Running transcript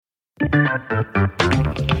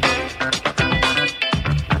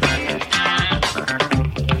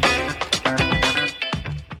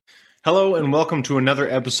Hello and welcome to another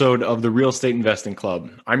episode of the Real Estate Investing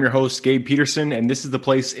Club. I'm your host, Gabe Peterson, and this is the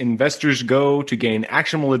place investors go to gain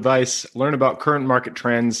actionable advice, learn about current market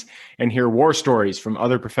trends, and hear war stories from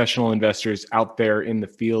other professional investors out there in the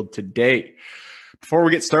field today. Before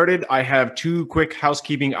we get started, I have two quick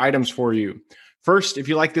housekeeping items for you. First, if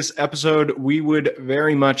you like this episode, we would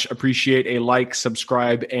very much appreciate a like,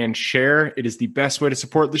 subscribe, and share. It is the best way to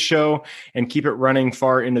support the show and keep it running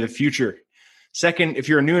far into the future. Second, if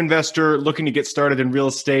you're a new investor looking to get started in real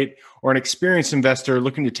estate or an experienced investor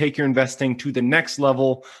looking to take your investing to the next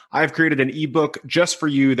level, I've created an ebook just for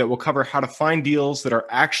you that will cover how to find deals that are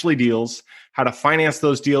actually deals, how to finance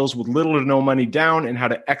those deals with little to no money down, and how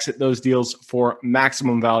to exit those deals for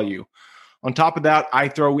maximum value. On top of that, I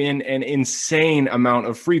throw in an insane amount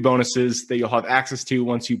of free bonuses that you'll have access to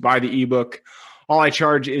once you buy the ebook. All I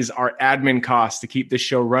charge is our admin costs to keep this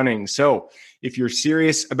show running. So if you're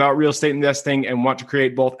serious about real estate investing and want to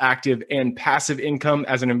create both active and passive income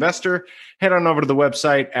as an investor, head on over to the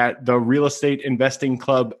website at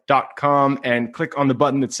therealestateinvestingclub.com and click on the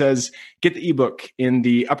button that says get the ebook in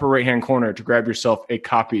the upper right-hand corner to grab yourself a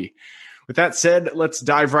copy. With that said, let's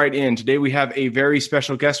dive right in. Today we have a very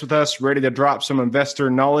special guest with us, ready to drop some investor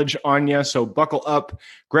knowledge on you. So buckle up,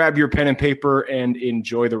 grab your pen and paper, and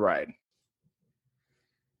enjoy the ride.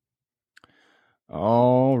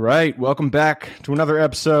 All right. Welcome back to another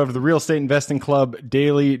episode of the Real Estate Investing Club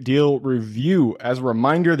Daily Deal Review. As a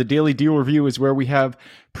reminder, the Daily Deal Review is where we have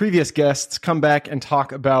previous guests come back and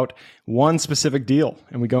talk about one specific deal,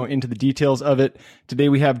 and we go into the details of it. Today,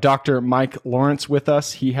 we have Dr. Mike Lorence with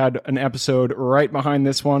us. He had an episode right behind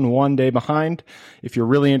this one day behind. If you're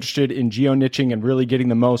really interested in geo-niching and really getting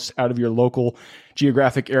the most out of your local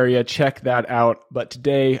geographic area, check that out. But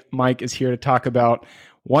today, Mike is here to talk about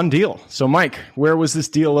one deal. So, Mike, where was this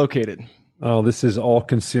deal located? Oh, this is all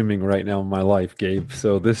consuming right now in my life, Gabe.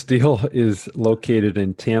 So this deal is located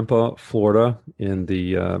in Tampa, Florida, in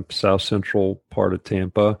the south central part of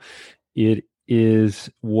Tampa. It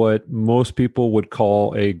is what most people would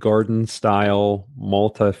call a garden style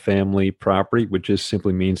multifamily property, which just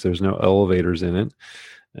simply means there's no elevators in it.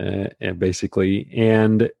 And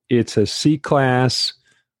it's a C-class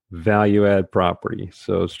value add property.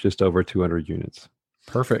 So it's just over 200 units.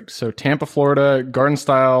 Perfect. So Tampa, Florida, garden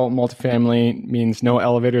style multifamily means no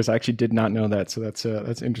elevators. I actually did not know that, so that's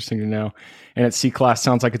interesting to know. And at C-class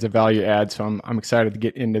sounds like it's a value add, so I'm excited to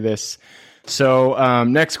get into this. So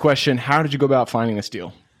next question: how did you go about finding this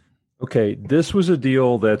deal? Okay, this was a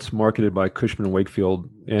deal that's marketed by Cushman & Wakefield,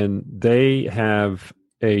 and they have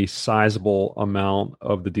a sizable amount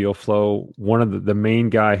of the deal flow. One of the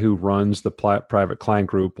main guy who runs the private client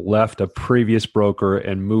group left a previous broker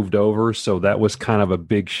and moved over. So that was kind of a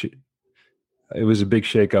big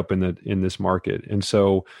shakeup in this market. And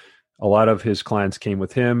so a lot of his clients came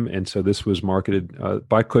with him. And so this was marketed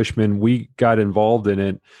by Cushman. We got involved in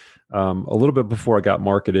it a little bit before it got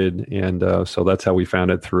marketed. And so that's how we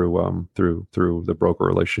found it through the broker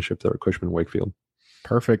relationship there at Cushman & Wakefield.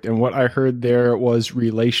 Perfect. And what I heard there was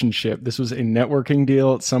relationship. This was a networking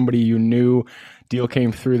deal. It's somebody you knew. Deal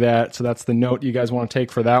came through that. So that's the note you guys want to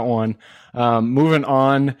take for that one. Moving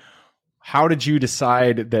on, how did you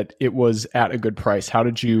decide that it was at a good price? How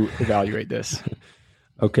did you evaluate this?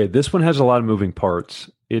 Okay, this one has a lot of moving parts.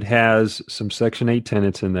 It has some Section 8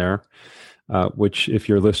 tenants in there, which if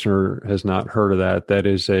your listener has not heard of that, that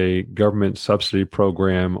is a government subsidy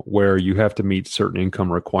program where you have to meet certain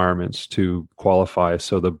income requirements to qualify.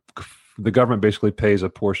 So the government basically pays a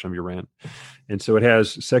portion of your rent. And so it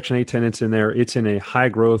has Section 8 tenants in there. It's in a high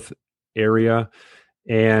growth area.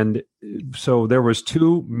 And so there was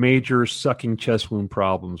two major sucking chest wound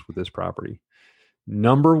problems with this property.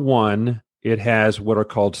 Number one, it has what are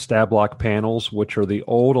called stab lock panels, which are the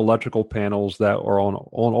old electrical panels that are on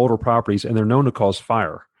older properties, and they're known to cause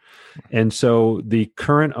fire. And so the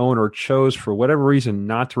current owner chose, for whatever reason,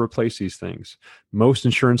 not to replace these things. Most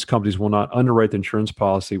insurance companies will not underwrite the insurance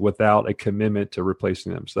policy without a commitment to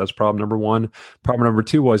replacing them. So that's problem number one. Problem number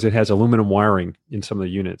two was it has aluminum wiring in some of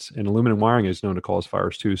the units, and aluminum wiring is known to cause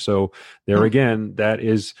fires too. So there again,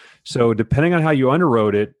 so depending on how you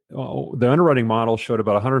underwrote it, the underwriting model showed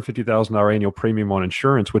about $150,000 annual premium on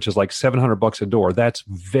insurance, which is like $700 a door. That's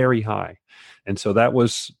very high. And so that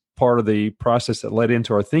was part of the process that led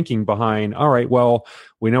into our thinking behind, all right, well,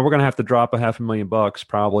 we know we're going to have to drop $500,000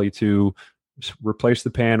 probably to replace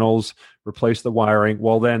the panels, replace the wiring.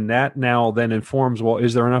 Well, then that now informs, well,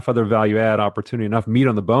 is there enough other value add opportunity, enough meat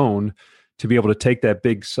on the bone to be able to take that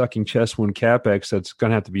big sucking chest wound capex that's going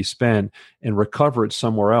to have to be spent and recover it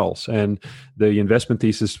somewhere else. And the investment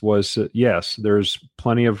thesis was, yes, there's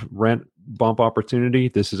plenty of rent bump opportunity.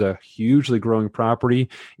 This is a hugely growing property.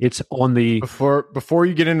 It's on the before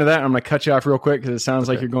you get into that, I'm going to cut you off real quick because it sounds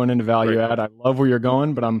like you're going into value add. I love where you're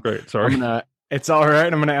going, but it's all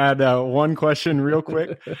right. I'm going to add one question real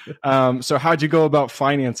quick. So how'd you go about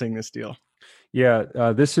financing this deal?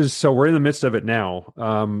 Yeah, so we're in the midst of it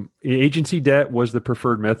now. Agency debt was the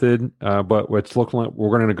preferred method, but what's looking like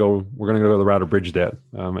we're going to go the route of bridge debt.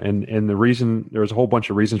 And the reason, there's a whole bunch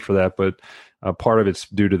of reasons for that, but part of it's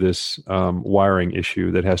due to this wiring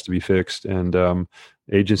issue that has to be fixed, and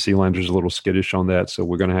agency lenders are a little skittish on that. So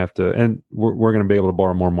we're going to have to, and we're going to be able to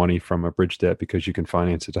borrow more money from a bridge debt because you can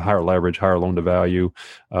finance it to higher leverage, higher loan to value.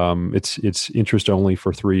 It's interest only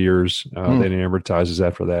for 3 years. Then it amortizes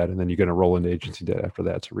after that. And then you're going to roll into agency debt after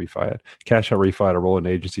that to refi it. Cash out refi to roll into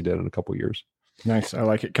agency debt in a couple of years. Nice. I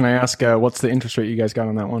like it. Can I ask, what's the interest rate you guys got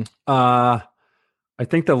on that one? I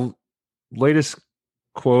think the latest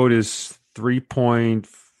quote is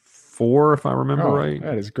 3.4, if I remember right.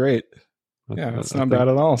 That is great. Yeah, that's not bad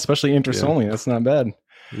at all, especially interest only. That's not bad.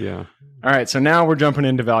 Yeah. All right. So now we're jumping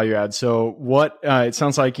into value add. So what, it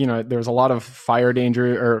sounds like, there's a lot of fire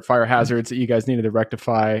danger or fire hazards that you guys needed to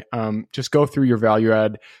rectify. Just go through your value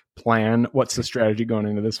add plan. What's the strategy going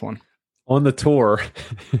into this one? On the tour,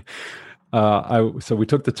 so we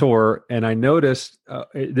took the tour, and I noticed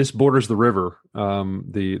this borders the river.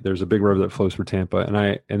 There's a big river that flows through Tampa,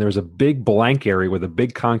 and there's a big blank area with a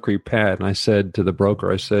big concrete pad. And I said to the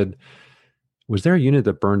broker, I said, was there a unit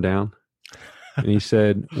that burned down? And he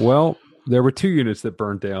said, well, there were 2 units that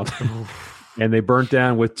burned down, and they burnt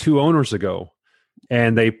down with 2 owners ago,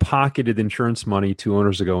 and they pocketed insurance money 2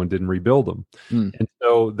 owners ago and didn't rebuild them. And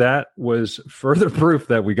so that was further proof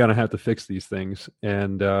that we're going to have to fix these things.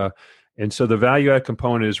 And so the value add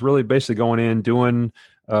component is really basically going in, doing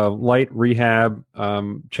light rehab,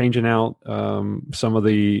 changing out some of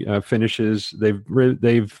the finishes.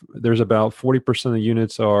 There's about 40% of the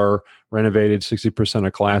units are renovated, 60%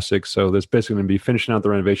 are classic. So that's basically going to be finishing out the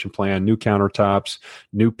renovation plan, new countertops,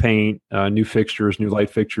 new paint, new fixtures, new light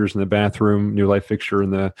fixtures in the bathroom, new light fixture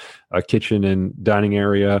in the kitchen and dining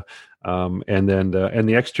area. And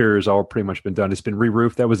the exterior has all pretty much been done. It's been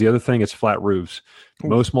re-roofed. That was the other thing. It's flat roofs.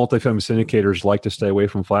 Most multifamily syndicators like to stay away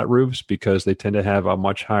from flat roofs because they tend to have a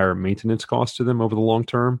much higher maintenance cost to them over the long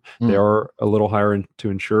term. They are a little higher to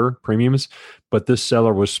insure premiums, but this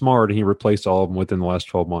seller was smart and he replaced all of them within the last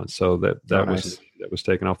 12 months. So that was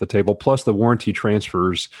taken off the table. Plus the warranty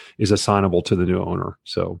transfers is assignable to the new owner.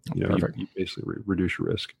 So, you basically reduce your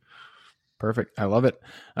risk. Perfect. I love it.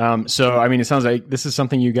 So, I mean, it sounds like this is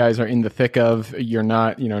something you guys are in the thick of. You're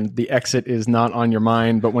not, the exit is not on your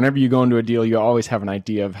mind, but whenever you go into a deal, you always have an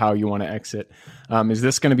idea of how you want to exit. Is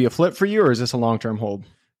this going to be a flip for you, or is this a long-term hold?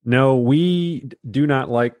 No, we do not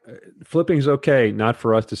like flipping is okay. Not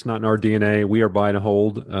for us. It's not in our DNA. We are buy and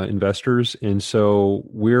hold investors. And so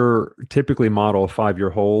we're typically model a 5-year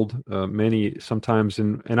hold. Sometimes,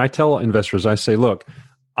 and I tell investors, I say, look,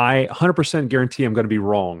 I 100% guarantee I'm going to be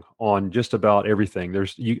wrong on just about everything.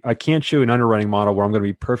 I can't show an underwriting model where I'm going to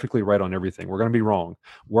be perfectly right on everything. We're going to be wrong.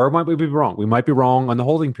 Where might we be wrong? We might be wrong on the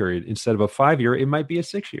holding period. Instead of a 5-year, it might be a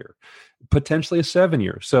 6-year, potentially a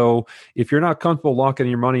 7-year. So if you're not comfortable locking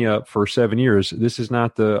your money up for 7 years, this is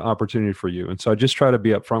not the opportunity for you. And so I just try to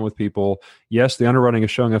be upfront with people. Yes, the underwriting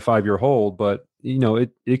is showing a 5-year hold, but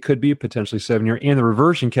it could be potentially 7-year. And the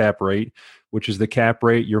reversion cap rate, which is the cap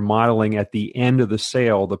rate you're modeling at the end of the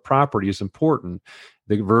sale, the property, is important.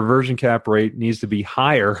 The reversion cap rate needs to be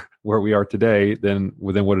higher where we are today than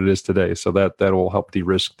what it is today. So that will help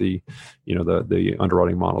de-risk the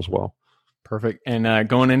underwriting model as well. Perfect. And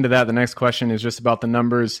going into that, the next question is just about the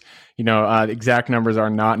numbers. Exact numbers are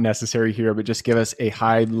not necessary here, but just give us a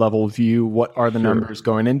high level view. What are the numbers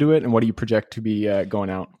going into it, and what do you project to be going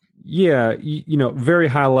out? Yeah, very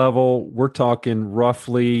high level. We're talking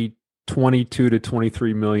roughly 22 to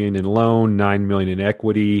 23 million in loan, 9 million in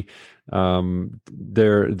equity.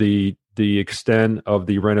 The extent of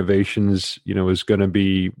the renovations, is going to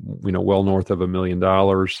be, well north of $1 million.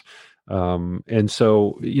 And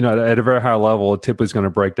so, at a very high level, it typically is going to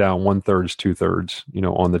break down 1/3,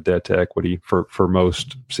 2/3, on the debt to equity for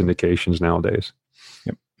most syndications nowadays.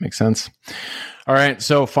 Yep. Makes sense. All right.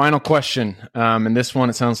 So final question. And this one,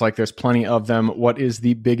 it sounds like there's plenty of them. What is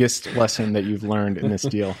the biggest lesson that you've learned in this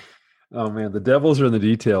deal? Oh man, the devils are in the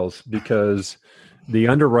details, because the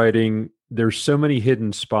underwriting, there's so many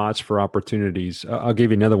hidden spots for opportunities. I'll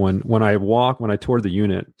give you another one. When I toured the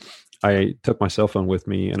unit, I took my cell phone with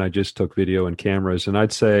me and I just took video and cameras. And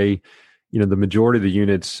I'd say, the majority of the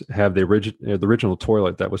units have the original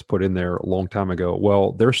toilet that was put in there a long time ago.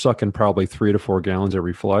 Well, they're sucking probably 3 to 4 gallons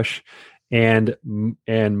every flush, and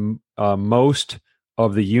most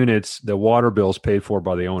of the units, the water bill is paid for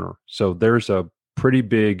by the owner. So there's a pretty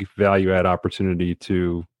big value add opportunity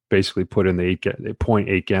to basically put in the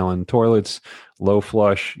 0.8 gallon toilets, low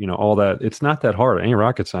flush, all that. It's not that hard. It ain't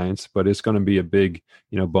rocket science, but it's going to be a big,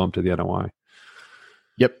 bump to the NOI.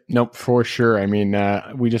 Yep. Nope. For sure. I mean,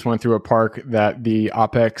 we just went through a park that the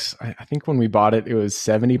OPEX, I think when we bought it, it was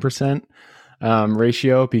 70%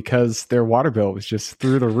 ratio because their water bill was just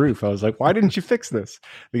through the roof. I was like, why didn't you fix this?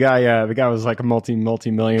 The guy was like a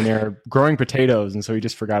multi-millionaire growing potatoes. And so he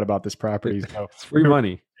just forgot about this property. So it's free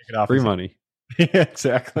money. Free money. Yeah,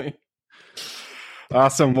 exactly.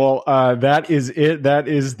 Awesome. Well, that is it. That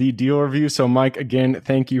is the deal review. So Mike, again,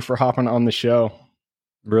 thank you for hopping on the show.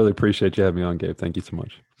 Really appreciate you having me on, Gabe. Thank you so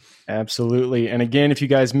much. Absolutely. And again, if you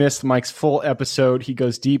guys missed Mike's full episode, he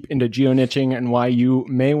goes deep into geo-niching and why you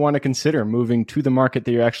may want to consider moving to the market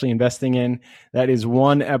that you're actually investing in. That is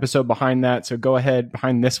one episode behind that. So go ahead,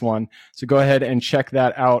 behind this one. So go ahead and check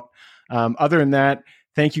that out. Other than that,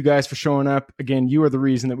 thank you guys for showing up. Again, you are the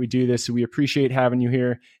reason that we do this. So we appreciate having you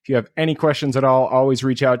here. If you have any questions at all, always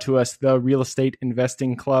reach out to us,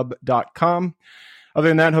 therealestateinvestingclub.com. Other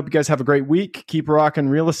than that, hope you guys have a great week. Keep rocking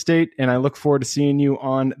real estate, and I look forward to seeing you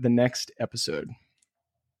on the next episode.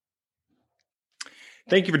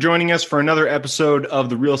 Thank you for joining us for another episode of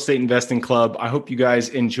the Real Estate Investing Club. I hope you guys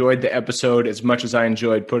enjoyed the episode as much as I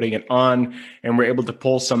enjoyed putting it on, and we're able to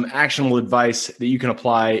pull some actionable advice that you can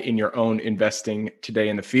apply in your own investing today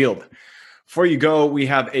in the field. Before you go, we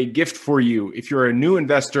have a gift for you. If you're a new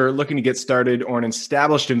investor looking to get started or an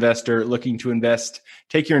established investor looking to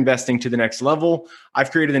take your investing to the next level,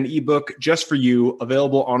 I've created an ebook just for you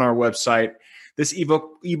available on our website. This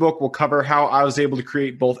ebook will cover how I was able to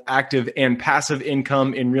create both active and passive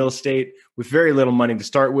income in real estate with very little money to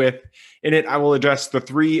start with. In it, I will address the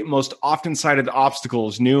 3 most often cited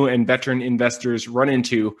obstacles new and veteran investors run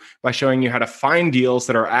into by showing you how to find deals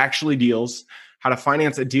that are actually deals, how to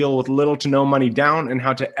finance a deal with little to no money down, and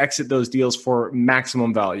how to exit those deals for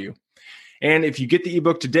maximum value. And if you get the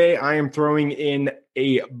ebook today, I am throwing in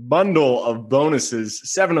a bundle of bonuses,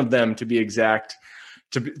 7 of them to be exact.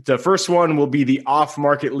 The first one will be the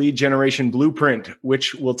off-market lead generation blueprint,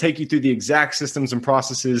 which will take you through the exact systems and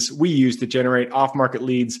processes we use to generate off-market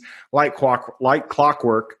leads like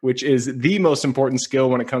clockwork, which is the most important skill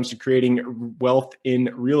when it comes to creating wealth in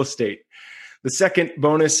real estate. The second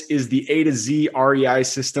bonus is the A to Z REI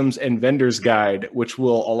systems and vendors guide, which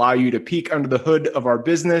will allow you to peek under the hood of our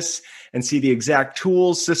business and see the exact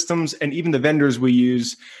tools, systems, and even the vendors we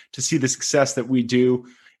use to see the success that we do.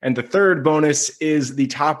 And the third bonus is the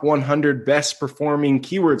top 100 best performing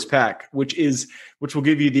keywords pack, which will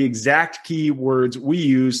give you the exact keywords we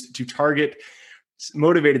use to target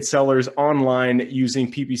motivated sellers online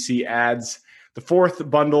using PPC ads. The fourth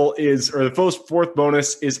bonus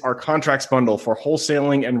is our contracts bundle for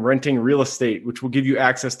wholesaling and renting real estate, which will give you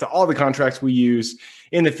access to all the contracts we use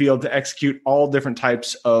in the field to execute all different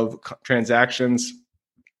types of transactions.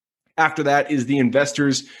 After that is the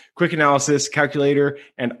investor's quick analysis calculator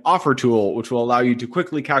and offer tool, which will allow you to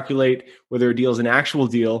quickly calculate whether a deal is an actual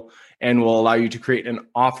deal and will allow you to create an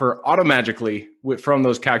offer automagically from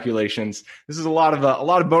those calculations. This is a lot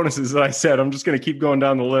of bonuses that I said. I'm just going to keep going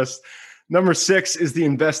down the list. Number 6 is the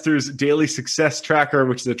investor's daily success tracker,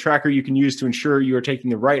 which is a tracker you can use to ensure you are taking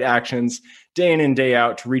the right actions day in and day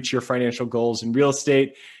out to reach your financial goals in real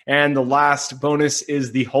estate. And the last bonus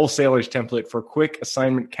is the wholesaler's template for quick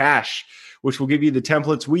assignment cash, which will give you the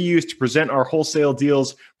templates we use to present our wholesale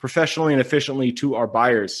deals professionally and efficiently to our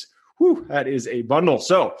buyers. Whew, that is a bundle.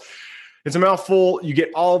 So it's a mouthful. You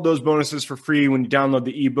get all of those bonuses for free when you download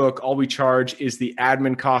the ebook. All we charge is the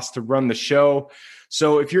admin cost to run the show.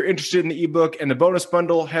 So if you're interested in the ebook and the bonus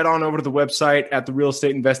bundle, head on over to the website at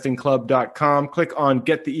therealestateinvestingclub.com. Click on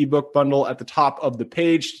Get the Ebook Bundle at the top of the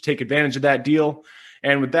page to take advantage of that deal.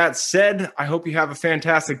 And with that said, I hope you have a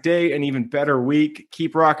fantastic day and even better week.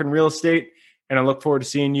 Keep rocking real estate, and I look forward to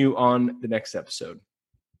seeing you on the next episode.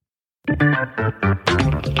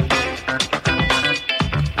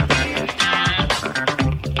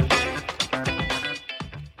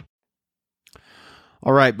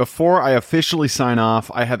 All right, before I officially sign off,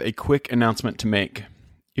 I have a quick announcement to make.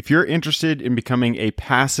 If you're interested in becoming a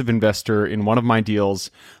passive investor in one of my deals,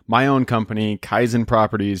 my own company, Kaizen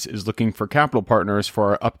Properties, is looking for capital partners for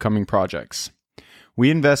our upcoming projects. We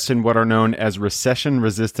invest in what are known as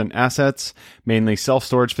recession-resistant assets, mainly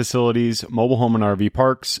self-storage facilities, mobile home and RV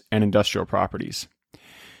parks, and industrial properties.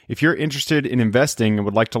 If you're interested in investing and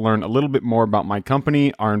would like to learn a little bit more about my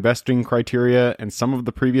company, our investing criteria, and some of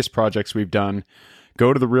the previous projects we've done,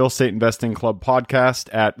 go to the Real Estate Investing Club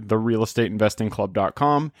podcast at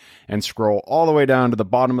therealestateinvestingclub.com and scroll all the way down to the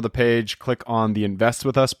bottom of the page. Click on the Invest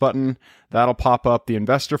With Us button. That'll pop up the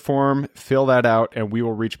investor form. Fill that out, and we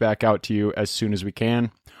will reach back out to you as soon as we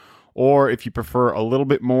can. Or if you prefer a little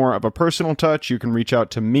bit more of a personal touch, you can reach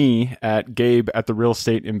out to me at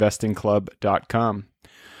gabe@therealestateinvestingclub.com.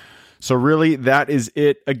 So really, that is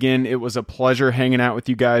it. Again, it was a pleasure hanging out with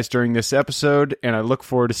you guys during this episode, and I look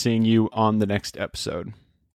forward to seeing you on the next episode.